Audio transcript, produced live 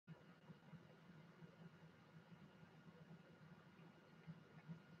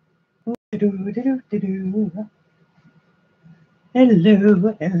Do-do-do-do-do.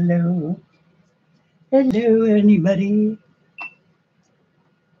 Hello, hello, hello, anybody?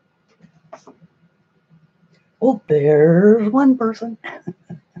 Oh, there's one person.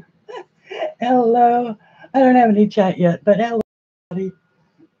 Hello. I don't have any chat yet, but hello, everybody.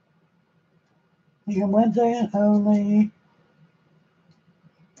 You can 1 second only.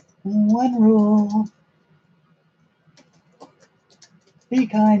 One rule. Be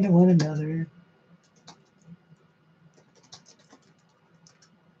kind to one another.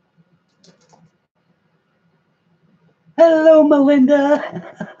 Hello,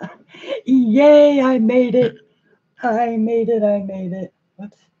 Melinda. Yay, I made it. I made it. I made it.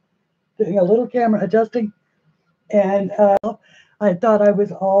 Whoops. Doing a little camera adjusting. And I thought I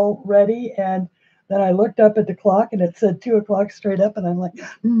was all ready. And then I looked up at the clock and it said 2 o'clock straight up. And I'm like,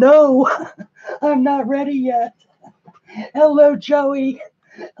 no, I'm not ready yet. Hello, Joey.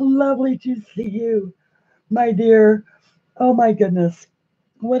 Lovely to see you, my dear. Oh, my goodness.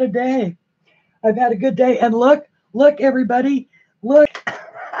 What a day. I've had a good day. And look, everybody. Look.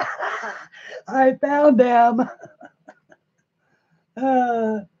 I found them.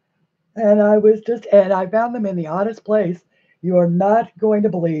 Uh, and I found them in the oddest place. You are not going to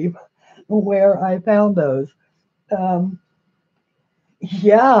believe where I found those. Um,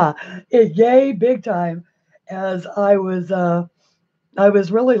 yeah, yay, big time. As I was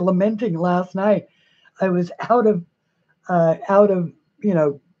really lamenting last night. I was out of, you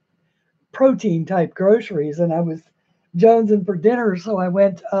know, protein type groceries, and I was jonesing for dinner. So I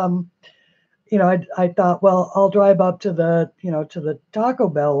went, I thought, well, I'll drive up to to the Taco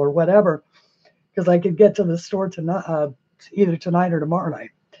Bell or whatever, because I could get to the store tonight, either tonight or tomorrow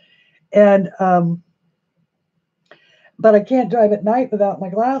night. And but I can't drive at night without my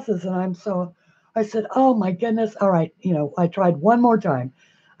glasses, and I said, oh my goodness, all right, I tried one more time.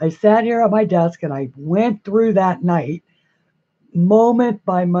 I sat here at my desk and I went through that night moment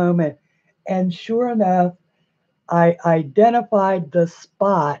by moment, and sure enough, I identified the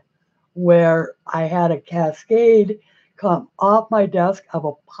spot where I had a cascade come off my desk of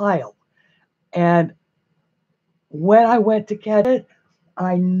a pile. And when I went to catch it,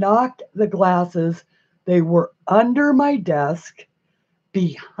 I knocked the glasses. They were under my desk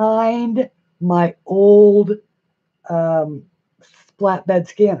behind my old um, flatbed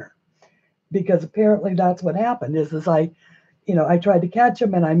scanner, because apparently that's what happened is I tried to catch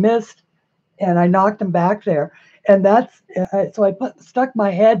them and I missed, and I knocked them back there. And so I stuck my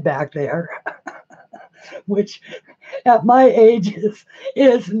head back there, which at my age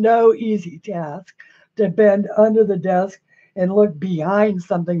is no easy task, to bend under the desk and look behind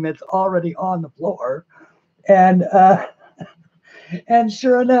something that's already on the floor. And and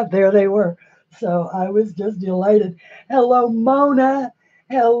sure enough, there they were. So I was just delighted. Hello, Mona.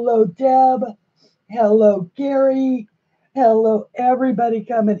 Hello, Deb. Hello, Gary. Hello, everybody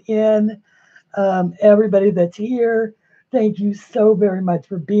coming in. Everybody that's here. Thank you so very much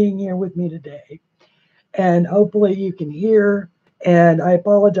for being here with me today. And hopefully you can hear. And I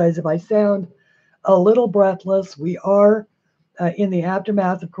apologize if I sound a little breathless. We are in the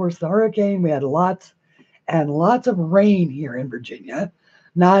aftermath, of course, the hurricane. We had lots and lots of rain here in Virginia.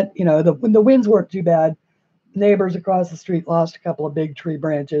 Not, when the winds weren't too bad, neighbors across the street lost a couple of big tree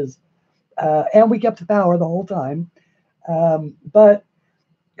branches, and we kept the power the whole time. But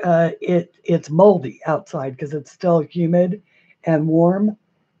it's moldy outside because it's still humid and warm,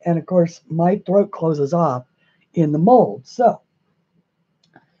 and of course my throat closes off in the mold. So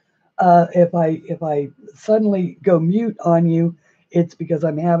if I suddenly go mute on you, it's because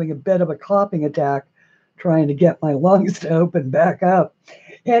I'm having a bit of a coughing attack, trying to get my lungs to open back up.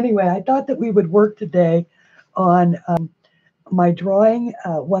 Anyway, I thought that we would work today on my drawing,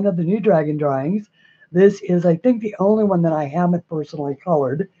 one of the new dragon drawings. This is, I think, the only one that I haven't personally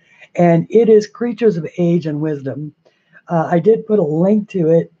colored, and it is Creatures of Age and Wisdom. I did put a link to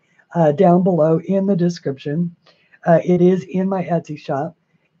it down below in the description. It is in my Etsy shop,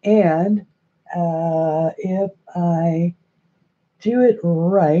 and if I do it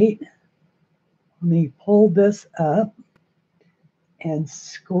right, let me pull this up and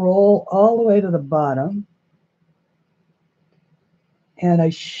scroll all the way to the bottom. And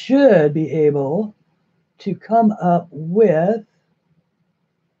I should be able to come up with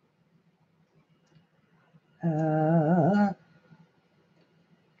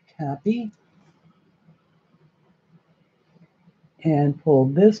copy and pull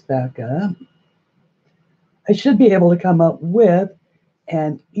this back up. I should be able to come up with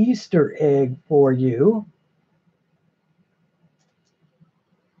an Easter egg for you.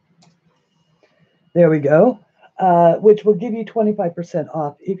 There we go. which will give you 25%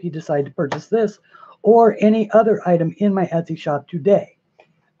 off if you decide to purchase this or any other item in my Etsy shop today.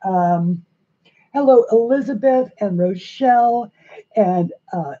 Hello, Elizabeth and Rochelle, and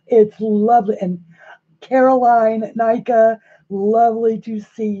it's lovely. And Caroline, Nika, lovely to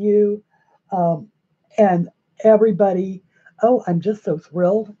see you. And everybody, oh, I'm just so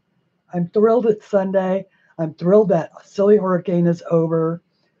thrilled. I'm thrilled it's Sunday. I'm thrilled that silly hurricane is over,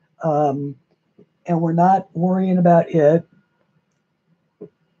 and we're not worrying about it.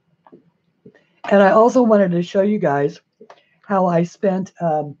 And I also wanted to show you guys how I spent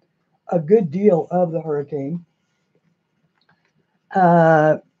a good deal of the hurricane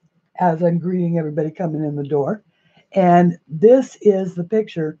as I'm greeting everybody coming in the door. And this is the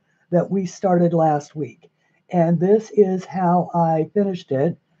picture that we started last week. And this is how I finished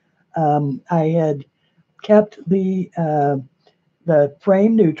it. I had kept the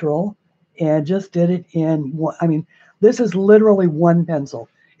frame neutral and just did it in one. I mean, this is literally one pencil.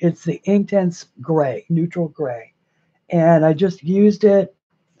 It's the Inktense gray, neutral gray. And I just used it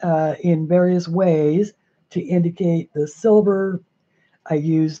in various ways to indicate the silver. I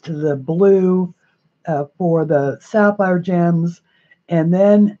used the blue for the sapphire gems. And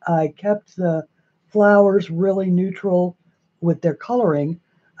then I kept the flowers really neutral with their coloring.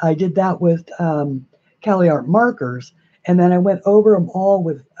 I did that with CLAldridgeArt markers. And then I went over them all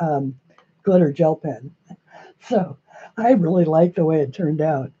with glitter gel pen. So I really like the way it turned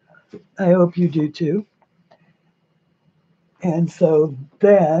out. I hope you do too. And so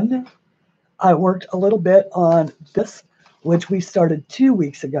then I worked a little bit on this, which we started 2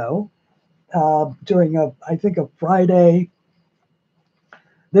 weeks ago during I think a Friday.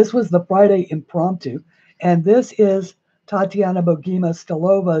 This was the Friday impromptu. And this is Tatiana Bogima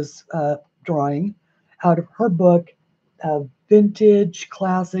Stalova's drawing out of her book, Vintage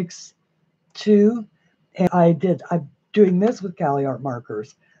Classics 2. And I'm doing this with CLAldridgeArt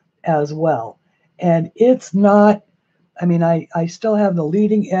markers as well. And it's not, I mean, I still have the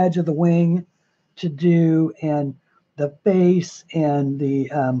leading edge of the wing to do and the face and the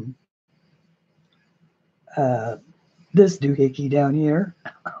this doohickey down here.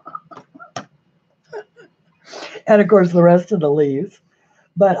 And of course the rest of the leaves.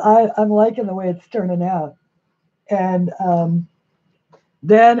 But I'm liking the way it's turning out. And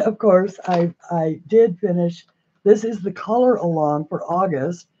then of course I did finish. This is the color along for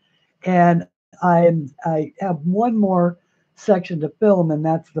August. And I have one more section to film, and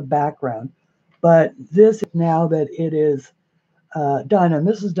that's the background. But this now that it is done, and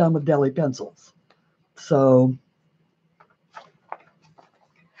this is done with deli pencils. So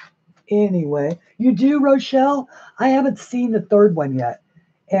anyway, you do, Rochelle? I haven't seen the third one yet,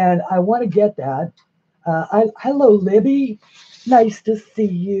 and I want to get that. Hello, Libby. Nice to see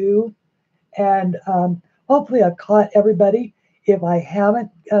you. And hopefully I've caught everybody. If I haven't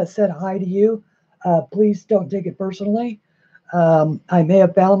said hi to you, please don't take it personally. I may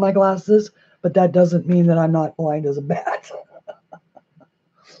have found my glasses, but that doesn't mean that I'm not blind as a bat.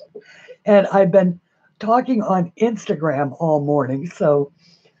 And I've been talking on Instagram all morning, so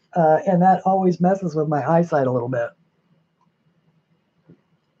and that always messes with my eyesight a little bit.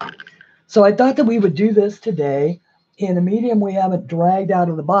 So I thought that we would do this today in a medium we haven't dragged out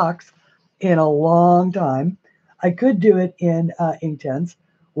of the box in a long time. I could do it in Inktense,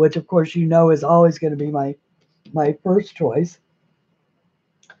 which of course you know is always going to be my first choice.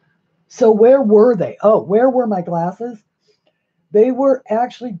 So where were they? Oh, where were my glasses? They were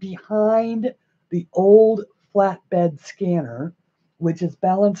actually behind the old flatbed scanner, which is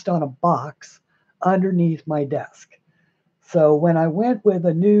balanced on a box underneath my desk. So when I went with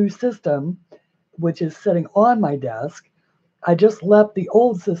a new system, which is sitting on my desk, I just left the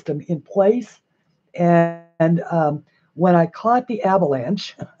old system in place. And when I caught the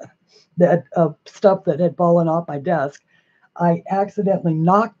avalanche that of stuff that had fallen off my desk, I accidentally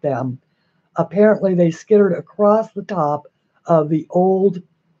knocked them. Apparently, they skittered across the top of the old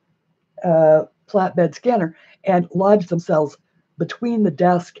flatbed scanner and lodged themselves between the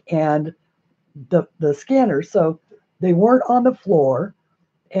desk and the scanner. So they weren't on the floor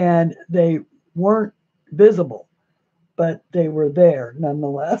and they weren't visible, but they were there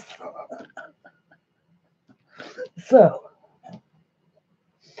nonetheless. So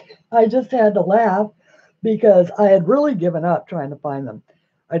I just had to laugh because I had really given up trying to find them.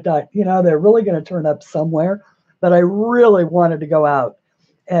 I thought, they're really going to turn up somewhere, but I really wanted to go out.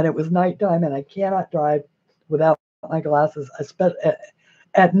 And it was nighttime, and I cannot drive without my glasses.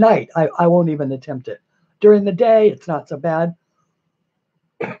 At night, I won't even attempt it. During the day, it's not so bad.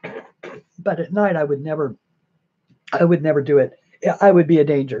 But at night, I would never do it. I would be a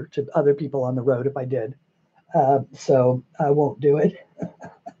danger to other people on the road if I did. So I won't do it.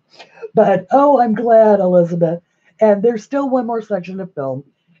 But oh, I'm glad, Elizabeth. And there's still one more section to film,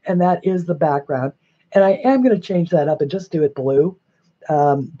 and that is the background. And I am going to change that up and just do it blue.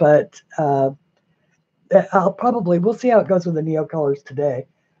 But we'll see how it goes with the NEOCOLORs today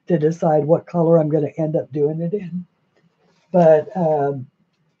to decide what color I'm going to end up doing it in. But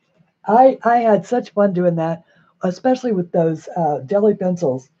I had such fun doing that, especially with those deli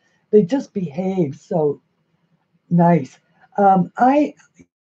pencils. They just behave so nice.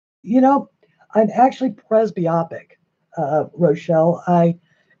 You know, I'm actually presbyopic, Rochelle. I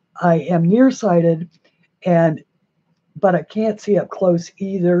am nearsighted, and but I can't see up close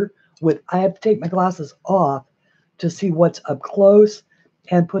either. I have to take my glasses off to see what's up close,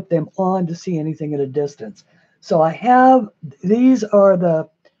 and put them on to see anything at a distance. So I have these are the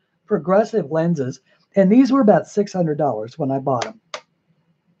progressive lenses, and these were about $600 when I bought them,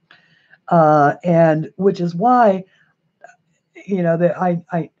 and which is why that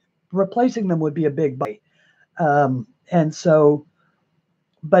I replacing them would be a big bite. And so,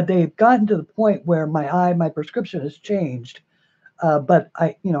 but they've gotten to the point where my prescription has changed. But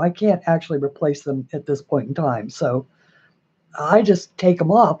I can't actually replace them at this point in time. So I just take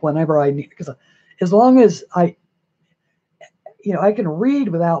them off whenever I need, because as long as I can read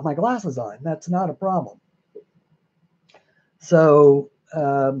without my glasses on, that's not a problem. So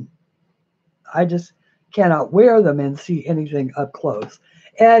I just cannot wear them and see anything up close.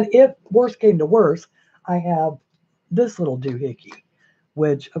 And if worse came to worse, I have this little doohickey,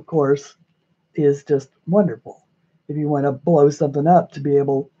 which of course is just wonderful if you want to blow something up to be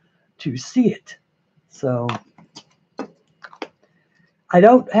able to see it. So I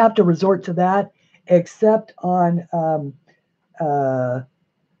don't have to resort to that except on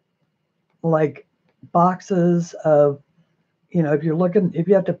like boxes of, if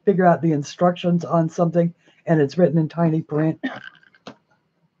you have to figure out the instructions on something and it's written in tiny print.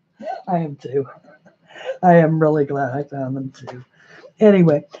 I am too. I am really glad I found them too.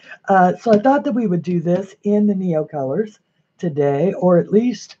 Anyway, so I thought that we would do this in the NEOCOLORs today, or at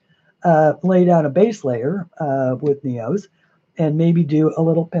least lay down a base layer with Neos, and maybe do a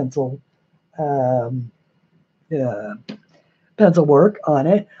little pencil work on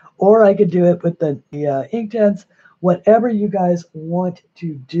it, or I could do it with the Inktense, whatever you guys want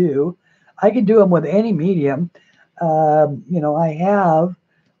to do. I can do them with any medium. I have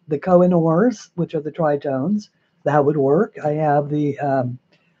the Koh-i-Noors, which are the tritones. That would work. I have the,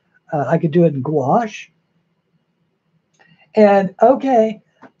 I could do it in gouache. And okay,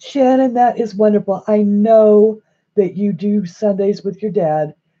 Shannon, that is wonderful. I know that you do Sundays with your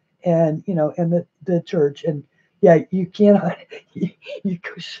dad and, and the church. And yeah, you cannot, you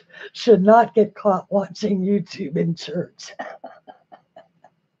should not get caught watching YouTube in church.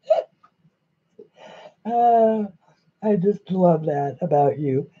 I just love that about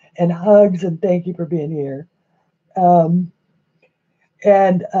you. And hugs and thank you for being here. And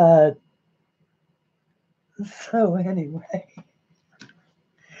so anyway,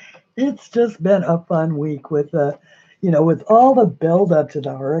 it's just been a fun week with with all the build up to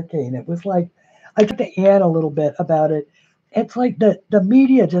the hurricane. It was like I talked to Ann a little bit about it. It's like the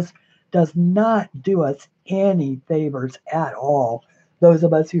media just does not do us any favors at all. Those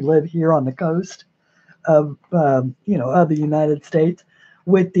of us who live here on the coast of of the United States,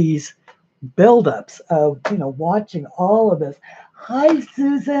 with these buildups of watching all of this. Hi,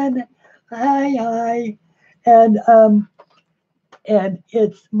 Susan. Hi. And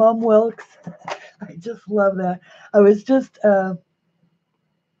it's Mom Wilkes. I just love that. I was just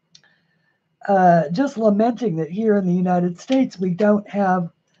lamenting that here in the United States we don't have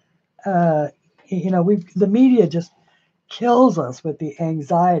the media just kills us with the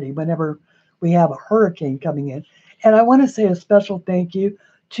anxiety whenever we have a hurricane coming in. And I want to say a special thank you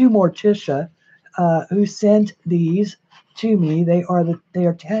to Morticia, who sent these to me. They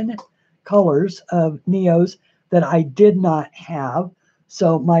are 10 colors of Neos that I did not have.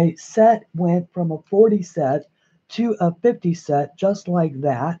 So my set went from a 40 set to a 50 set, just like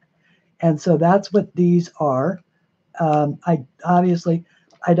that. And so that's what these are. I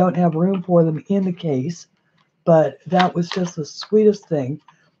don't have room for them in the case, but that was just the sweetest thing.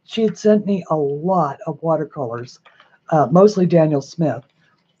 She had sent me a lot of watercolors, mostly Daniel Smith.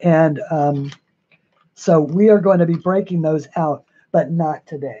 And so we are going to be breaking those out, but not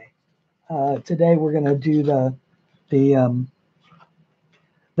today. Today we're going to do the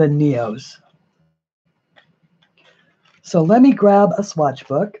Neos. So let me grab a swatch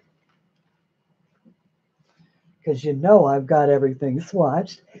book, because I've got everything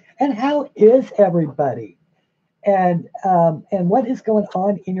swatched. And how is everybody? And what is going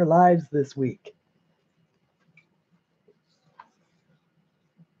on in your lives this week?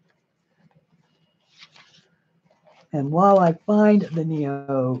 And while I find the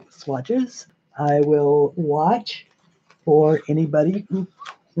Neo swatches, I will watch for anybody who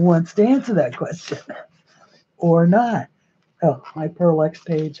wants to answer that question or not. Oh, my Pearl X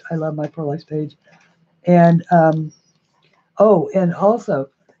page. I love my Pearl X page. And oh, and also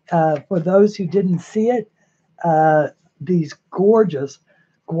for those who didn't see it, these gorgeous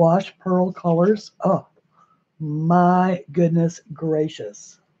gouache pearl colors. Oh, my goodness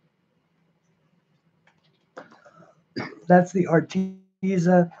gracious. That's the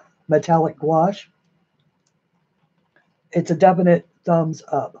Arteza metallic gouache. It's a definite thumbs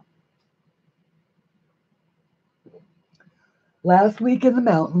up. Last week in the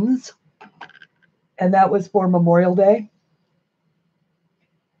mountains, and that was for Memorial Day,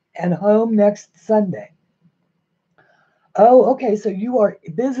 and home next Sunday. Oh, okay, so you are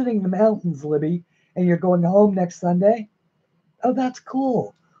visiting the mountains, Libby, and you're going home next Sunday? Oh, that's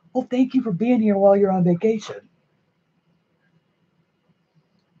cool. Well, thank you for being here while you're on vacation.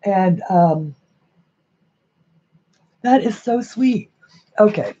 And that is so sweet.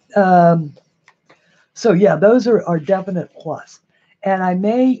 Okay. So, yeah, those are definite plus. And I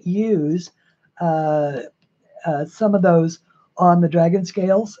may use some of those on the dragon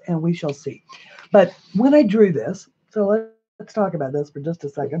scales, and we shall see. But when I drew this, so let's talk about this for just a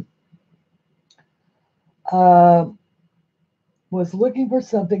second. Was looking for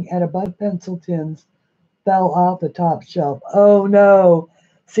something, and a bunch of pencil tins fell off the top shelf. Oh no.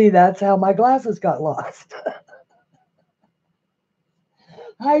 See, that's how my glasses got lost.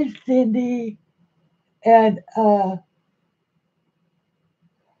 Hi, Cindy. And oh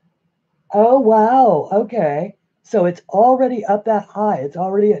wow, okay. So it's already up that high. It's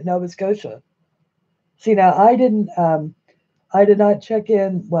already at Nova Scotia. See, now I did not check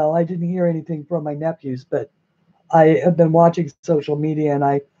in. Well, I didn't hear anything from my nephews, but I have been watching social media and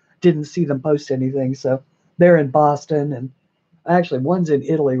I didn't see them post anything. So they're in Boston, and actually one's in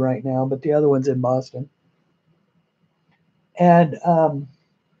Italy right now, but the other one's in Boston. And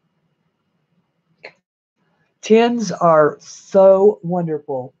tins are so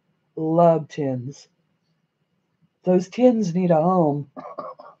wonderful. Love tins. Those tins need a home.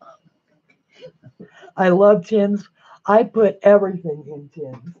 I love tins. I put everything in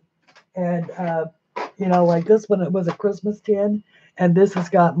tins. And, like this one, it was a Christmas tin. And this has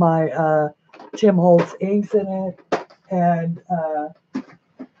got my Tim Holtz inks in it. And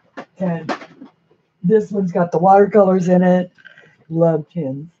this one's got the watercolors in it. Love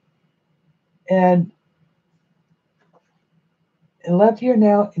tins. And left here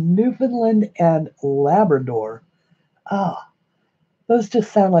now in Newfoundland and Labrador. Oh, those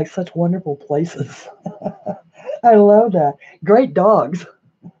just sound like such wonderful places. I love that. Great dogs.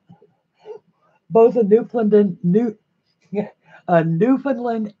 Both a Newfoundland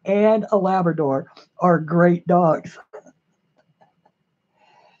and a Labrador are great dogs.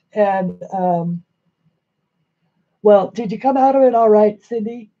 And well, did you come out of it all right,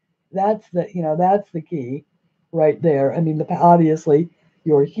 Cindy? That's the key right there. I mean, obviously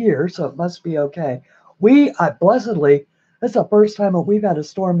you're here, so it must be okay. Blessedly, that's the first time that we've had a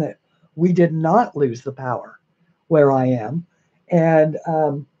storm that we did not lose the power where I am, and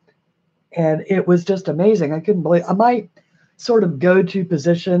it was just amazing. I couldn't believe. My sort of go-to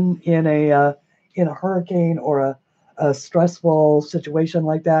position in a hurricane or a stressful situation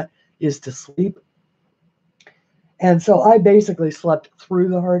like that is to sleep. And so I basically slept through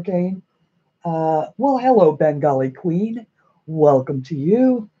the hurricane. Well, hello, Bengali Queen. Welcome to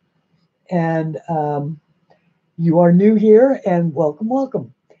you. And you are new here, and welcome,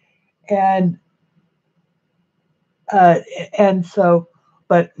 welcome. And so,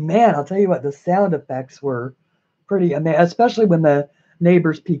 but man, I'll tell you what, the sound effects were pretty amazing, especially when the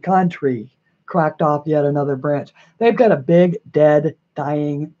neighbor's pecan tree cracked off yet another branch. They've got a big, dead,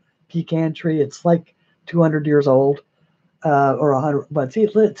 dying pecan tree. It's like 200 years old, or 100, but see,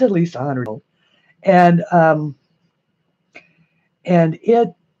 it's at least 100 years old. And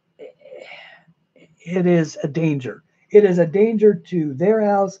it is a danger. It is a danger to their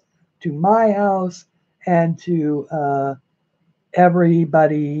house, to my house, and to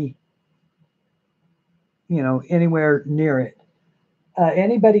everybody, anywhere near it.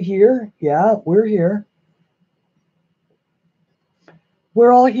 Anybody here? Yeah, we're here.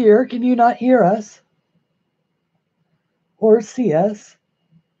 We're all here. Can you not hear us or see us?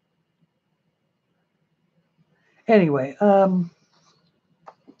 Anyway,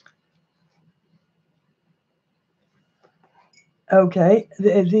 okay.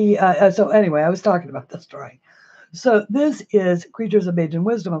 So anyway, I was talking about this drawing. So this is Creatures of Age and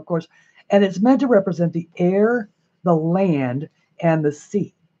Wisdom, of course, and it's meant to represent the air, the land, and the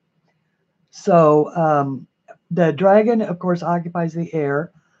sea. So The dragon, of course, occupies the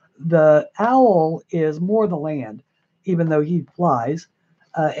air. The owl is more the land, even though he flies.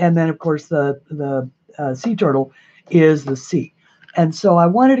 And then, of course, the sea turtle is the sea. And so I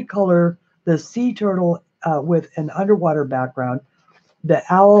wanted to color the sea turtle with an underwater background, the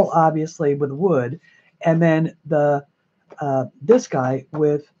owl obviously with wood, and then the this guy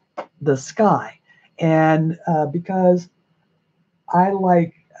with the sky. And because I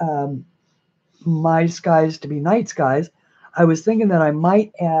like my skies to be night skies, I was thinking that I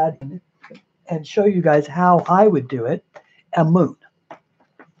might add and show you guys how I would do it, a moon.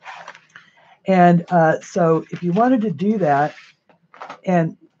 And so if you wanted to do that,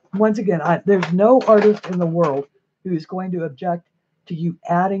 and once again, there's no artist in the world who's going to object to you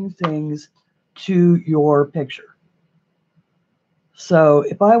adding things to your picture. So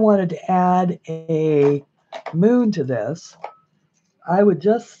if I wanted to add a moon to this, I would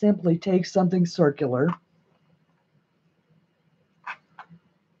just simply take something circular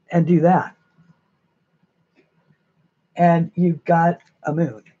and do that. And you've got a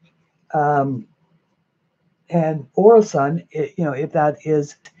moon. And or a sun, if that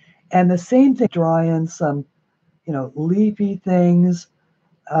is, and the same thing, draw in some, leafy things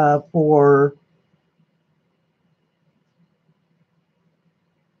for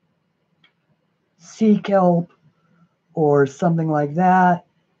sea kelp or something like that.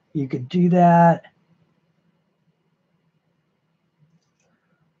 You could do that.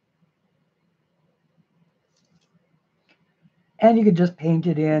 And you could just paint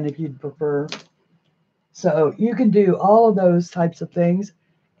it in if you'd prefer. So you can do all of those types of things.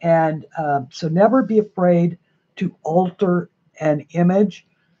 And so never be afraid to alter an image.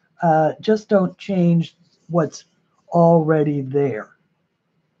 Just don't change what's already there.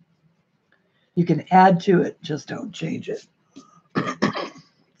 You can add to it, just don't change it.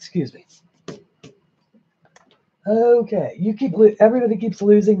 Excuse me. Okay, everybody keeps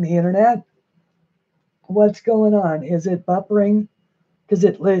losing the internet. What's going on? Is it buffering? Because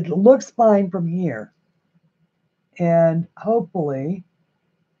it looks fine from here. And hopefully,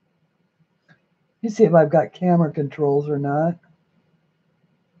 you see if I've got camera controls or not.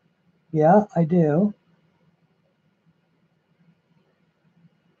 Yeah, I do.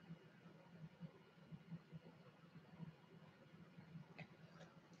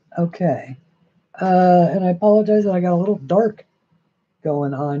 Okay. And I apologize that I got a little dark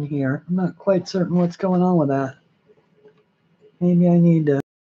going on here. I'm not quite certain what's going on with that. Maybe I need to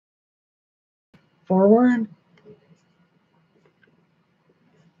forward.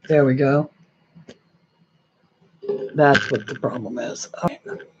 There we go. That's what the problem is.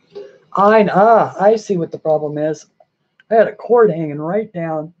 I see what the problem is. I had a cord hanging right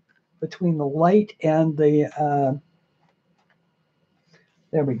down between the light and the,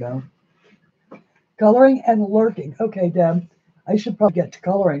 there we go. Coloring and lurking. Okay, Deb, I should probably get to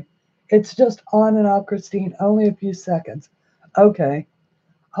coloring. It's just on and off, Christine, only a few seconds. Okay,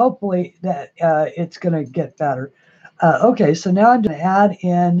 hopefully that it's going to get better. Okay, so now I'm going to add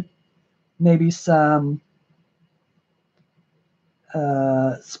in maybe some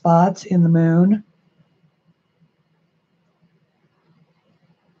spots in the moon.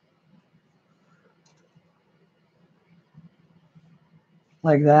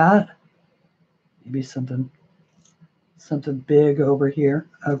 Like that. Maybe something big over here.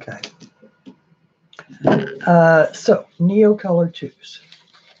 Okay. So NEOCOLOR IIs.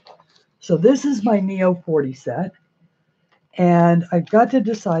 So this is my Neo 40 set. And I've got to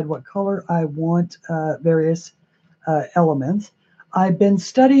decide what color I want various elements. I've been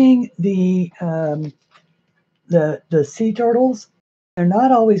studying the sea turtles. They're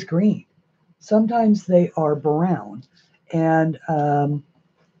not always green. Sometimes they are brown. And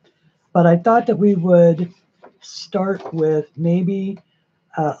but I thought that we would start with maybe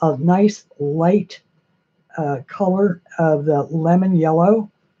a nice light color of the lemon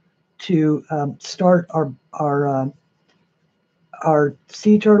yellow to start our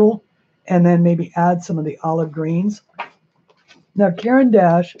sea turtle, and then maybe add some of the olive greens. Now, Caran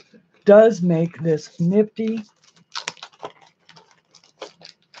Dash does make this nifty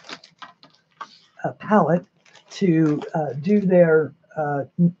palette to do their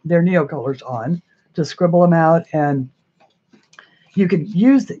NeoColors on, to scribble them out, and you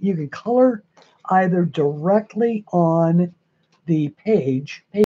can color either directly on the page